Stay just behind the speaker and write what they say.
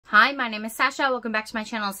Hi, my name is Sasha. Welcome back to my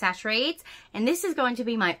channel, Sasha Reads, and this is going to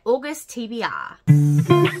be my August TBR.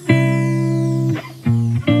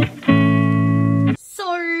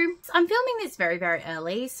 So, I'm filming this very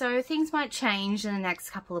early, so things might change in the next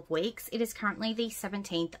couple of weeks. It is currently the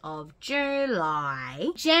 17th of July.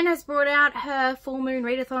 Jen has brought out her full moon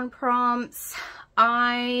readathon prompts.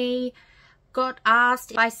 I got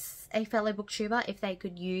asked by a fellow booktuber if they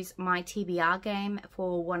could use my TBR game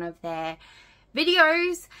for one of their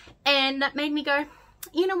videos, and that made me go,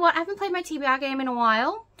 you know what, I haven't played my TBR game in a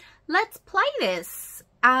while. Let's play this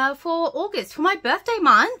for August, for my birthday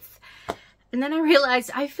month. And then I realized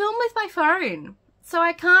I film with my phone, so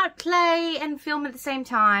I can't play and film at the same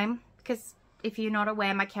time, because if you're not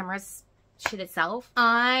aware, my camera's shit itself.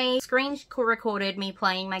 I screen recorded me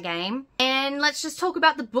playing my game, and let's just talk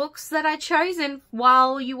about the books that I've chosen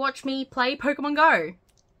while you watch me play Pokemon Go.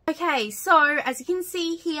 Okay, so as you can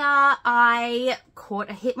see here, I caught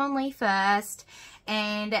a Hitmonlee first,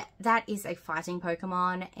 and that is a fighting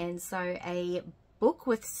Pokemon, and so a book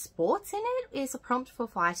with sports in it is a prompt for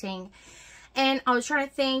fighting. And I was trying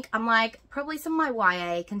to think, I'm like, probably some of my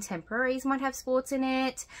YA contemporaries might have sports in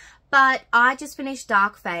it, but I just finished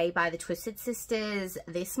Dark Fae by the Twisted Sisters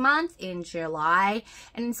this month in July,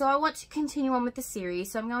 and so I want to continue on with the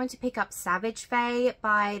series, so I'm going to pick up Savage Fae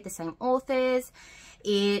by the same authors.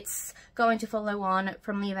 It's going to follow on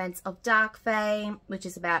from the events of Dark Fae, which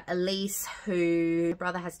is about Elise, who her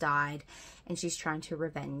brother has died, and she's trying to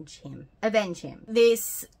avenge him.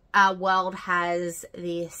 This world has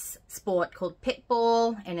this sport called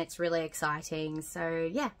Pitball, and it's really exciting, so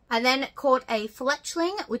yeah. I then caught a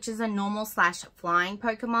Fletchling, which is a normal / flying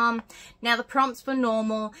Pokemon. Now the prompts for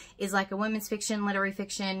normal is like a women's fiction, literary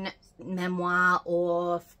fiction, memoir,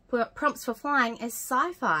 or prompts for flying is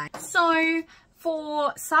sci-fi. So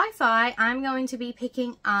for sci-fi, I'm going to be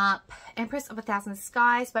picking up Empress of a Thousand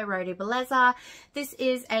Skies by Rhoda Belleza. This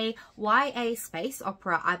is a YA space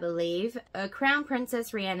opera, I believe. A Crown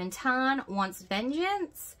Princess Rhiannon wants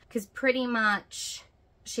vengeance, because pretty much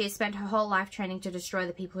she has spent her whole life training to destroy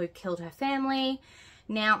the people who killed her family.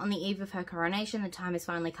 Now, on the eve of her coronation, the time has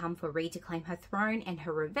finally come for Rhi to claim her throne and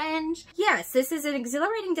her revenge. Yes, this is an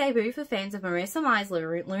exhilarating debut for fans of Marissa Meyer's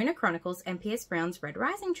Lunar Chronicles and Pierce Brown's Red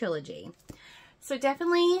Rising trilogy. So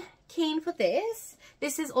definitely keen for this.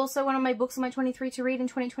 This is also one of my books on my 23 to read in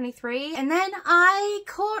 2023. And then I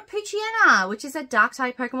caught Poochyena, which is a dark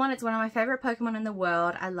type Pokemon. It's one of my favorite Pokemon in the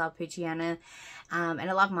world. I love Poochyena, and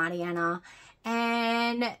I love Mightyena.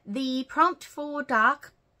 And the prompt for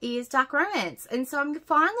dark is Dark Romance. And so I'm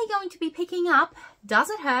finally going to be picking up Does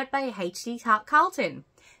It Hurt by H.G. Carlton.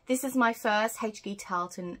 This is my first H.G.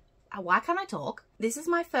 Carlton. Why can't I talk? This is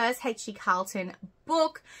my first H.G. Carlton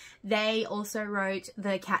book. They also wrote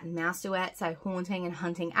the Cat and Mouse duet, so Haunting and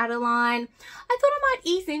Hunting Adeline. I thought I might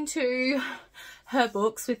ease into her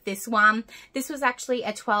books with this one. This was actually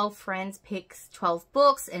a 12 friends picks 12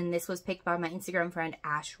 books, and this was picked by my Instagram friend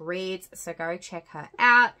Ash Reads, so go check her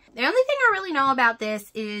out. The only thing I really know about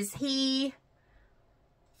this is he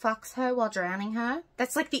fucks her while drowning her.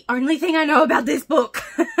 That's like the only thing I know about this book.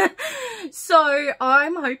 So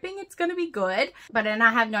I'm hoping it's going to be good, but then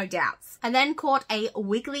I have no doubts. I then caught a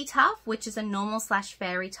Wigglytuff, which is a normal /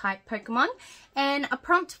 fairy type Pokemon, and a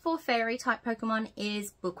prompt for fairy type Pokemon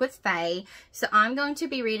is Book with Fae. So I'm going to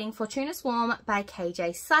be reading Fortuna Swarm by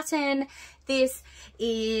KJ Sutton. This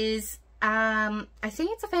is I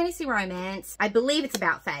think it's a fantasy romance. I believe it's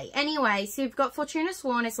about Fae. Anyway, so you've got Fortuna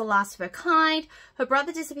Swan is the last of her kind. Her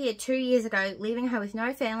brother disappeared 2 years ago, leaving her with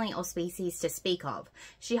no family or species to speak of.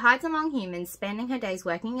 She hides among humans, spending her days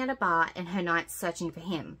working at a bar and her nights searching for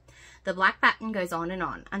him. The black baton goes on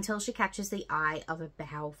until she catches the eye of a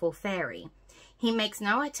powerful fairy. He makes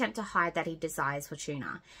no attempt to hide that he desires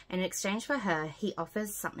Fortuna, and in exchange for her, he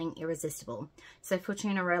offers something irresistible. So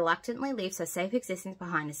Fortuna reluctantly leaves her safe existence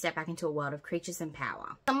behind to step back into a world of creatures and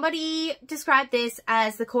power. Somebody described this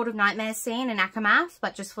as the Court of Nightmares scene in Akamath,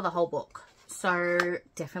 but just for the whole book. So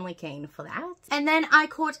definitely keen for that. And then I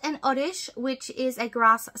caught an Oddish, which is a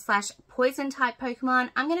grass / poison type Pokemon.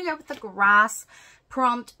 I'm going to go with the grass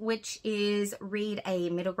prompt, which is read a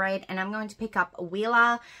middle grade, and I'm going to pick up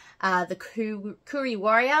Wheeler, the Kuri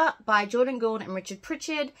Warrior by Jordan Gould and Richard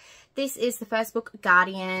Pritchard. This is the first book,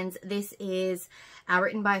 Guardians. This is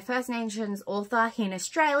written by a First Nations author here in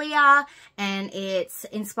Australia, and it's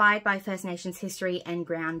inspired by First Nations history and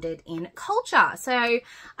grounded in culture. So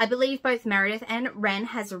I believe both Meredith and Ren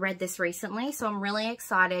has read this recently, so I'm really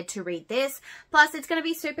excited to read this. Plus, it's going to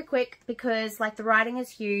be super quick because like the writing is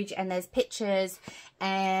huge and there's pictures,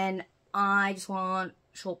 and I just want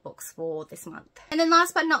short books for this month. And then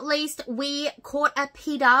last but not least, we caught a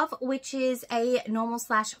Pidove, which is a normal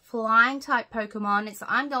 / flying type Pokemon. So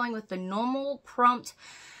I'm going with the normal prompt,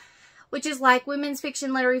 which is like women's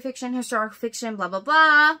fiction, literary fiction, historical fiction, blah, blah,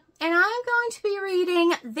 blah. And I'm going to be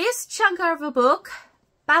reading this chunker of a book,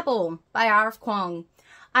 Babel by R.F. Kuang.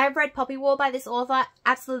 I've read Poppy War by this author,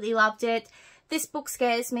 absolutely loved it. This book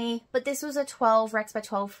scares me, but this was a 12 Rex by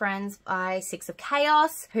 12 Friends by 6 of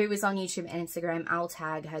Chaos, who is on YouTube and Instagram. I'll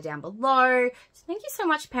tag her down below. So thank you so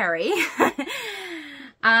much, Perry.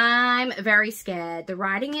 I'm very scared. The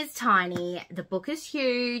writing is tiny. The book is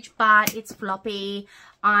huge, but it's floppy.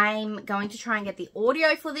 I'm going to try and get the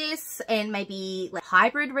audio for this and maybe like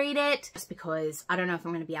hybrid read it, just because I don't know if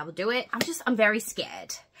I'm going to be able to do it. I'm very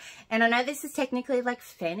scared. And I know this is technically like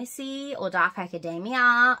fantasy or dark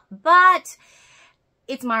academia, but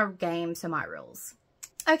it's my game, so my rules.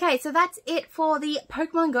 Okay, so that's it for the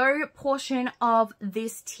Pokemon Go portion of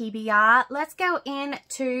this TBR. Let's go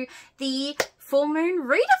into the full moon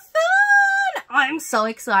readathon. I'm so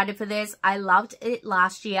excited for this. I loved it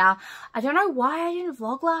last year. I don't know why I didn't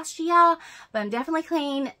vlog last year, but I'm definitely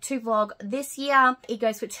keen to vlog this year. It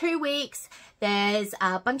goes for 2 weeks. There's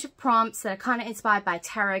a bunch of prompts that are kind of inspired by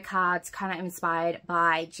tarot cards, kind of inspired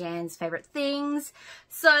by Jan's favorite things.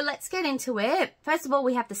 So let's get into it. First of all,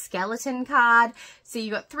 we have the skeleton card. So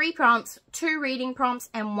you got 3 prompts, 2 reading prompts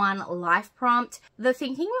and 1 life prompt. The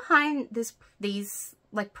thinking behind these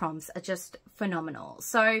like prompts are just phenomenal.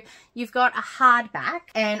 So you've got a hardback,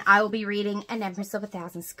 and I will be reading An Empress of a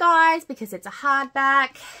Thousand Skies because it's a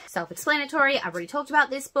hardback. Self-explanatory. I've already talked about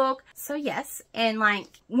this book. So yes, and like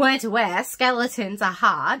word to wear, skeletons are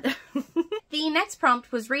hard. The next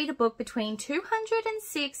prompt was read a book between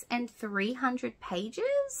 206 and 300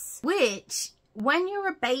 pages, which when you're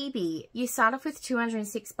a baby, you start off with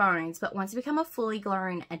 206 bones, but once you become a fully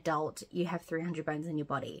grown adult, you have 300 bones in your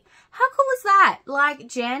body. How cool is that? Like,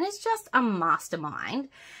 Jan is just a mastermind.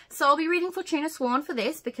 So I'll be reading Fortuna Sworn for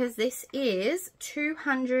this because this is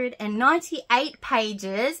 298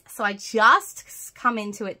 pages. So I just come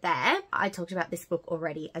into it there. I talked about this book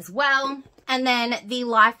already as well. And then the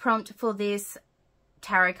life prompt for this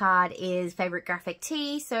tarot card is favorite graphic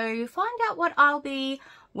tee. So find out what I'll be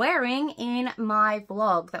wearing in my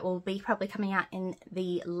vlog that will be probably coming out in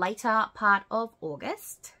the later part of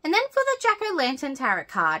August. And then for the Jack-o'-lantern tarot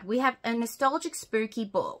card, we have a nostalgic spooky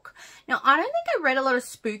book. Now, I don't think I read a lot of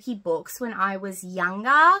spooky books when I was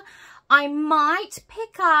younger. I might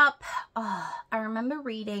pick up, I remember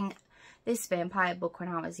reading this vampire book when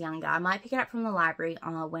I was younger. I might pick it up from the library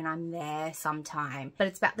when I'm there sometime. But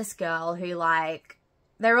it's about this girl who like,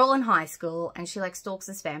 they're all in high school and she like stalks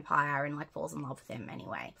this vampire and like falls in love with him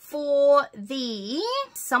anyway. For the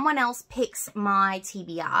someone else picks my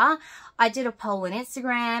TBR, I did a poll on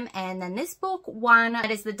Instagram and then this book won.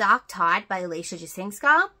 That is The Dark Tide by Alicia Jasinska.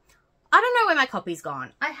 I don't know where my copy's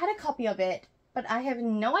gone. I had a copy of it, but I have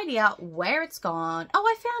no idea where it's gone. Oh,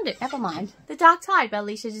 I found it. Never mind. The Dark Tide by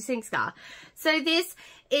Alicia Jasinska. So this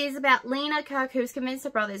is about Lena Kirk, who's convinced her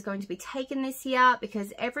brother is going to be taken this year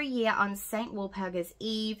because every year on St. Walpurga's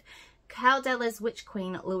Eve, Caldella's witch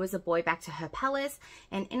queen lures a boy back to her palace,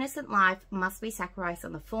 and innocent life must be sacrificed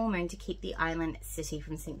on the full moon to keep the island city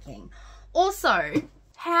from sinking. Also,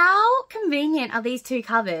 how convenient are these 2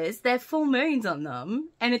 covers? They're full moons on them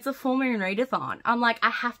and it's a full moon readathon. I'm like,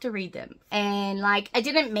 I have to read them. And like, I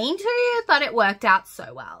didn't mean to, but it worked out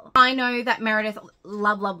so well. I know that Meredith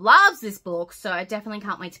loves this book, so I definitely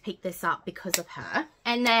can't wait to pick this up because of her.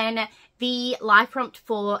 And then the life prompt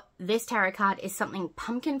for this tarot card is something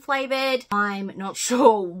pumpkin flavored. I'm not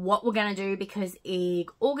sure what we're gonna do because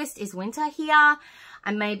August is winter here.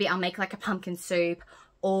 And maybe I'll make like a pumpkin soup,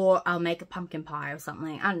 or I'll make a pumpkin pie or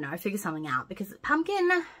something. I don't know, figure something out. Because pumpkin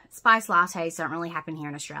spice lattes don't really happen here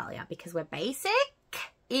in Australia because we're basic,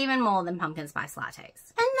 even more than pumpkin spice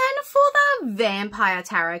lattes. And then for the vampire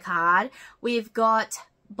tarot card, we've got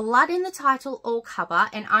Blood in the title or cover,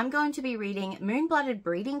 and I'm going to be reading Moon-Blooded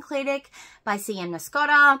Breeding Clinic by C.M.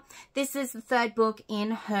 Nascotta. This is the 3rd book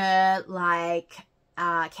in her like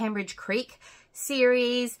Cambridge Creek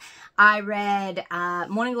series. I read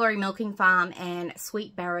Morning Glory Milking Farm and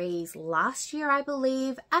Sweet Berries last year, I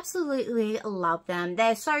believe. Absolutely love them.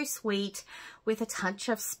 They're so sweet with a touch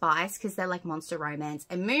of spice because they're like monster romance.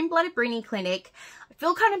 And Moon-Blooded Breeding Clinic, I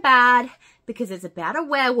feel kind of bad because it's about a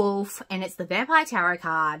werewolf and it's the vampire tarot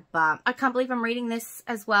card, but I can't believe I'm reading this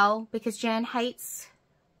as well because Jan hates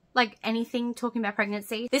like anything talking about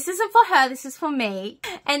pregnancy. This isn't for her, this is for me.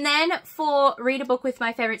 And then for read a book with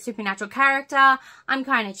my favorite supernatural character, I'm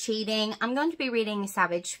kind of cheating. I'm going to be reading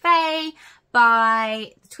Savage Fae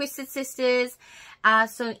by the Twisted Sisters.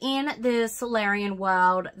 So in the Solarian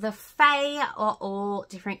world, the Fae are all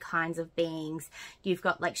different kinds of beings. You've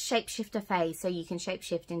got like shapeshifter Fae, so you can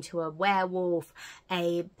shapeshift into a werewolf,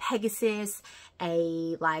 a Pegasus,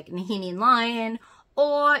 a like Nahinian lion,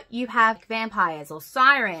 or you have vampires or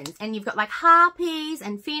sirens, and you've got like harpies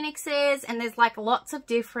and phoenixes, and there's like lots of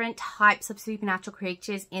different types of supernatural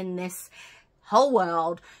creatures in this whole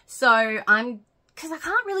world. So because I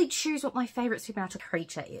can't really choose what my favorite supernatural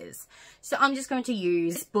creature is, so I'm just going to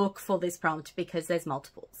use this book for this prompt because there's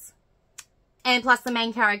multiples. And plus the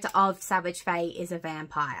main character of Savage Fae is a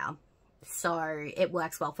vampire, so it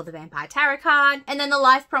works well for the Vampire Tarot card. And then the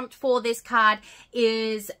life prompt for this card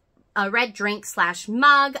is a red drink /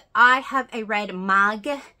 mug. I have a red mug.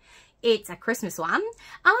 It's a Christmas one,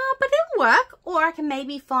 but it'll work. Or I can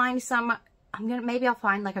maybe find some, maybe I'll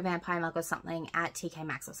find like a vampire mug or something at TK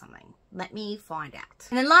Maxx or something. Let me find out.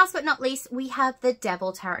 And then last but not least, we have the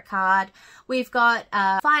Devil Tarot card. We've got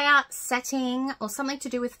a fire setting or something to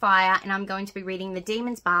do with fire, and I'm going to be reading The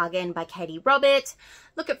Demon's Bargain by Katie Robert.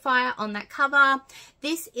 Look at fire on that cover.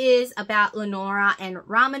 This is about Lenora and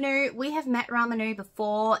Ramanu. We have met Ramanu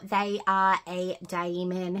before. They are a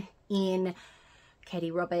daemon in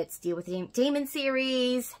Katie Roberts' Deal with the Demon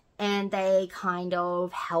series, and they kind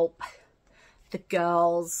of help the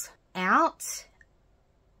girls out.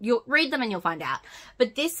 You'll read them and you'll find out.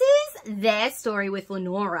 But this is their story with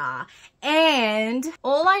Lenora, and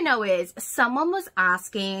all I know is someone was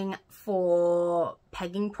asking for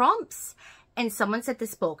pegging prompts, and someone said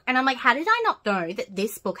this book, and I'm like, how did I not know that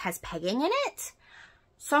this book has pegging in it?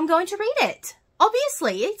 So I'm going to read it.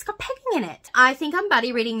 Obviously, it's got pegging in it. I think I'm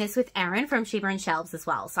buddy reading this with Erin from Shiver and Shelves as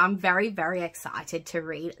well. So I'm very, very excited to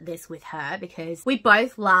read this with her because we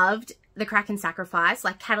both loved The Kraken Sacrifice,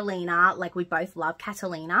 like Catalina, like we both love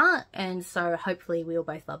Catalina. And so hopefully we'll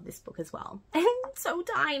both love this book as well. And it's so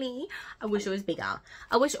tiny. I wish it was bigger.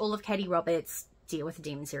 I wish all of Katie Roberts' Deal with the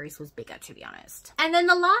Demon series was bigger, to be honest. And then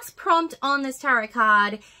the last prompt on this tarot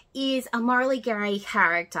card is a morally grey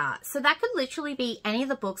character. So that could literally be any of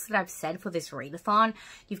the books that I've said for this readathon.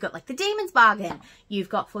 You've got like The Demon's Bargain, you've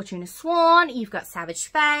got Fortuna Sworn, you've got Savage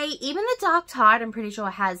Fae, even The Dark Tide I'm pretty sure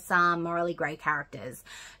has some morally grey characters.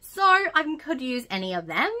 So I could use any of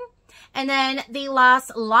them. And then the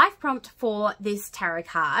last life prompt for this tarot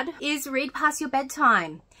card is read past your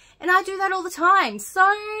bedtime. And I do that all the time. So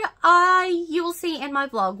you will see in my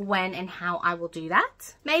vlog when and how I will do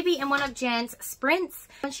that. Maybe in one of Jan's sprints.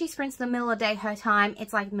 When she sprints in the middle of the day her time,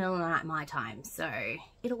 it's like middle of the night my time. So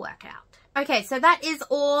it'll work out. Okay, so that is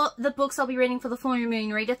all the books I'll be reading for the Full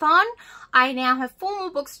Moon Readathon. I now have 4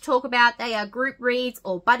 more books to talk about. They are group reads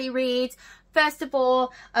or buddy reads. First of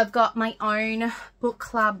all, I've got my own book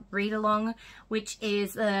club read-along, which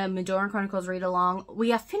is the Madoran Chronicles read-along.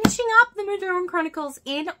 We are finishing up the Madoran Chronicles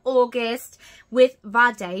in August with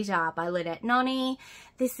Vardeja by Lynette Noni.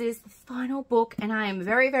 This is the final book, and I am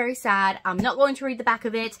very, very sad. I'm not going to read the back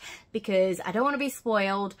of it because I don't want to be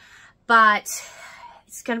spoiled, but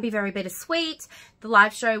it's going to be very bittersweet. The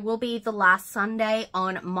live show will be the last Sunday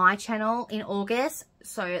on my channel in August,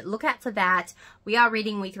 so look out for that. We are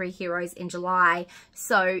reading We Three Heroes in July,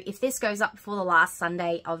 so if this goes up before the last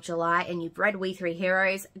Sunday of July and you've read We Three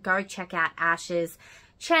Heroes, go check out Ash's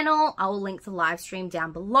channel. I will link the live stream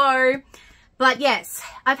down below. But yes,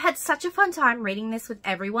 I've had such a fun time reading this with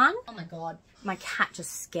everyone. Oh my god, my cat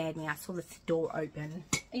just scared me. I saw the door open.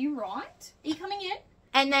 Are you right? Are you coming in?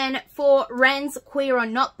 And then for Ren's Queer or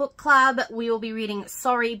Not book club, we will be reading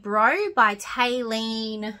Sorry Bro by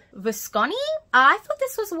Taylene Visconti. I thought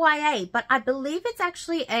this was YA, but I believe it's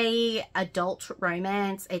actually a adult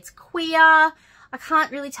romance. It's queer. I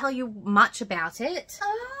can't really tell you much about it.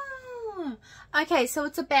 Oh, okay, so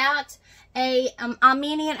it's about a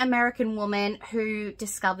Armenian American woman who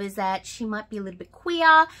discovers that she might be a little bit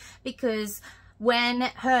queer because when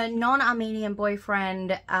her non-Armenian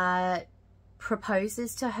boyfriend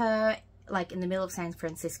proposes to her like in the middle of San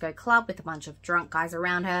Francisco club with a bunch of drunk guys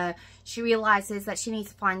around her, she realizes that she needs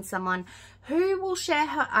to find someone who will share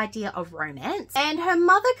her idea of romance. And her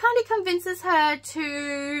mother kind of convinces her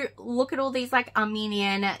to look at all these like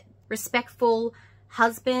Armenian respectful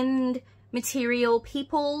husband material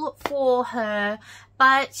people for her,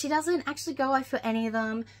 but she doesn't actually go for any of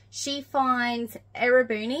them. She finds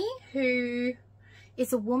Erabuni, who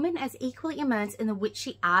is a woman as equally immersed in the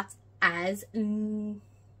witchy arts as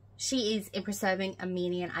she is in preserving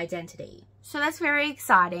Armenian identity. So that's very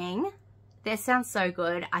exciting. This sounds so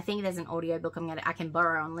good. I think there's an audiobook I can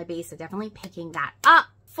borrow on Libby, so definitely picking that up.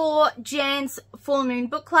 For Jan's Full Moon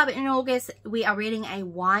Book Club in August, we are reading a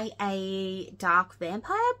YA dark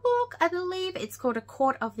vampire book, I believe. It's called A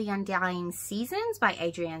Court of the Undying Seasons by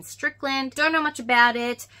Adrienne Strickland. Don't know much about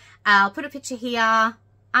it. I'll put a picture here.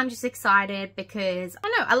 I'm just excited because, I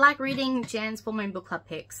don't know, I like reading Jan's Full Moon Book Club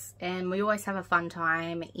picks, and we always have a fun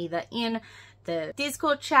time either in the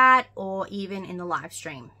Discord chat or even in the live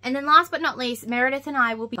stream. And then last but not least, Meredith and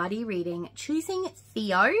I will be buddy reading Choosing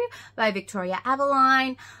Theo by Victoria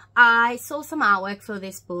Aveline. I saw some artwork for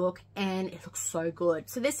this book and it looks so good.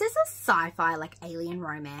 So this is a sci-fi, like alien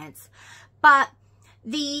romance, but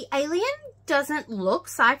the alien doesn't look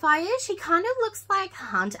sci-fi-ish. He kind of looks like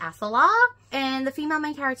Hunt Athalar, and the female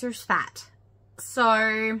main character is fat.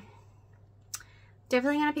 So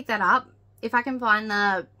definitely gonna pick that up. If I can find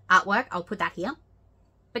the artwork, I'll put that here.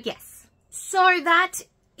 But yes, so that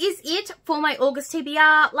is it for my August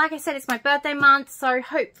TBR. Like I said, it's my birthday month, so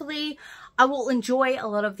hopefully I will enjoy a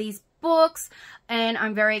lot of these books, and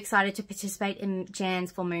I'm very excited to participate in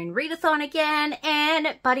Jan's Full Moon Readathon again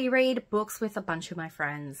and buddy read books with a bunch of my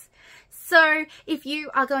friends. So if you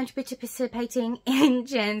are going to be participating in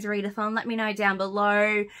Jan's Readathon, let me know down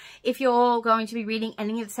below. If you're going to be reading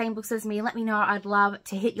any of the same books as me, let me know. I'd love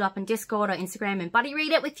to hit you up on Discord or Instagram and buddy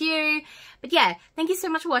read it with you. But yeah, thank you so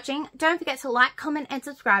much for watching. Don't forget to like, comment and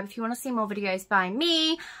subscribe if you want to see more videos by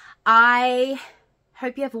me. I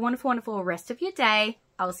hope you have a wonderful, wonderful rest of your day.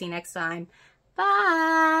 I will see you next time.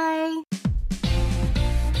 Bye.